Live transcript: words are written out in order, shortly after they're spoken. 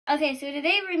Okay, so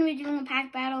today we're going to be doing a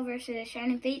pack battle versus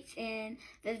Shining Fates and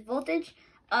Vivid Voltage.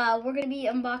 We're going to be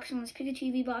unboxing this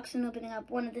Pikachu V-Box and opening up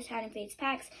one of the Shining Fates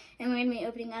packs. And we're going to be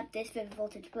opening up this Vivid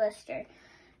Voltage blister.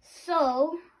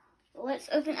 So, let's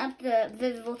open up the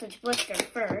Vivid Voltage blister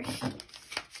first.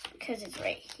 Because it's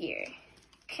right here.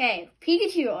 Okay,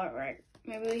 Pikachu artwork.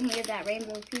 Maybe we can get that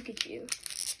Rainbow Pikachu.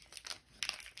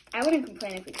 I wouldn't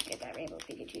complain if we could get that Rainbow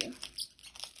Pikachu.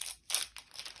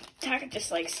 That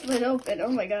just like split open,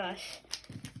 oh my gosh.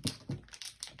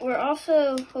 We're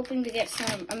also hoping to get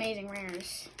some amazing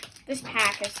rares. This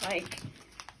pack is like,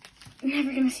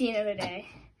 never gonna see another day.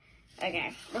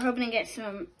 Okay, we're hoping to get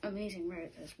some amazing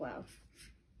rares as well.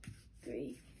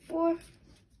 3, 4.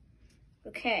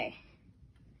 Okay.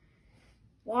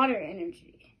 Water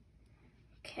energy.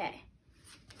 Okay.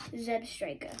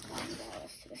 Zebstrika. Ball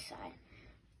us to the side.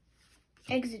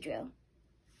 Excadrill.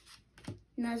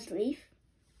 Nuzleaf.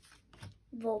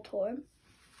 Voltorb,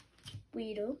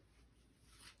 Weedle,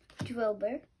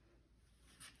 Drillbur,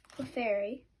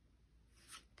 Clefairy,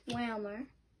 Wailmer,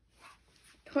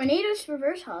 Tornadus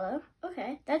reverse holo.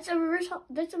 Okay, that's a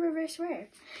reverse rare.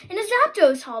 And a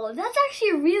Zapdos holo. That's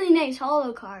actually a really nice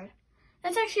holo card.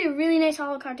 That's actually a really nice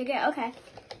holo card to get. Okay.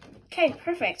 Okay,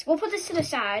 perfect. We'll put this to the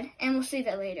side and we'll save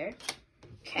it later.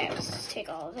 Okay, let's just take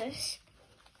all of this.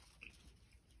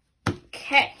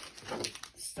 Okay.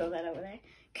 Let's throw that over there.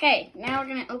 Okay, now we're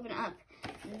going to open up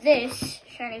this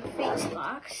Shining Fates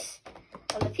box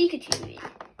of the Pikachu V.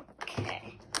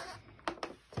 Okay.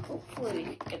 Hopefully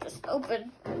we can get this open.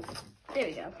 There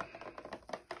we go.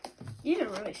 These are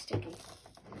really sticky.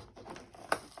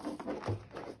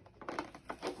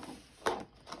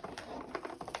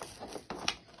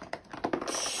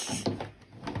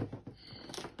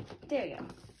 There we go.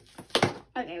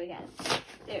 Okay, we got it.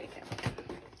 There we go.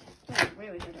 That's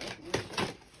really good to open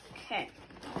this. Okay.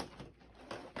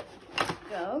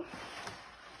 Go.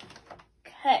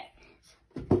 Okay.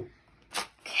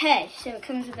 Okay, so it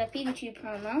comes with a Pikachu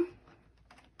promo.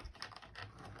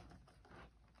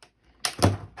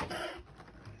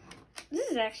 This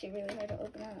is actually really hard to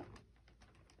open up.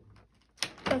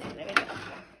 Okay, there we go.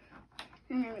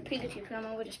 And then the Pikachu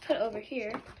promo we'll just put over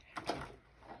here.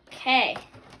 Okay.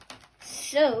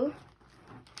 So,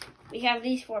 we have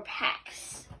these 4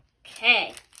 packs.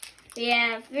 Okay. We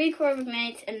have 3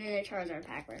 Corviknights and then a Charizard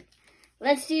pack.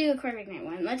 Let's do a Corviknight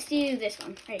one. Let's do this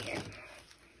one right here.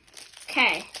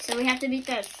 Okay, so we have to beat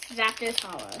the Zapdos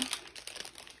holo.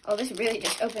 Oh, this really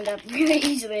just opened up really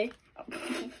easily.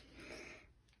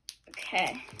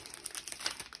 Okay.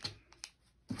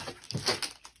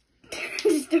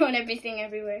 Just throwing everything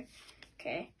everywhere.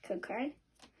 Okay, code card.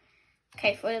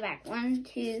 Okay, for the back. 1,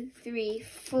 2, 3,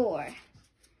 4.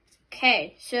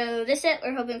 Okay, so this set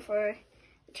we're hoping for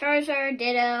Charizard,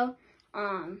 Ditto,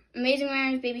 Amazing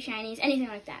Rares, Baby Shinies, anything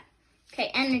like that.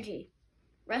 Okay, energy.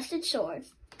 Rusted Sword,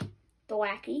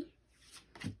 Thwackey,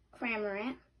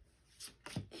 Cramorant,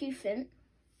 Cufant,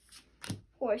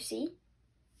 Horsey,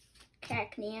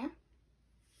 Cacnea,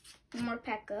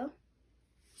 Morpeko,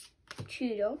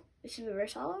 Choodle. This is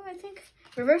reverse holo, I think.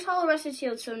 Reverse holo Rusted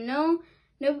Shield, so no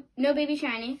Baby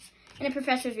Shiny, and a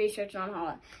Professor's Research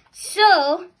non-holo.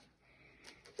 So,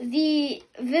 the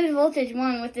Vivid Voltage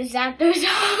one with the Zapdos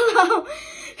holo.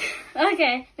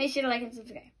 Okay, make sure to like and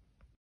subscribe.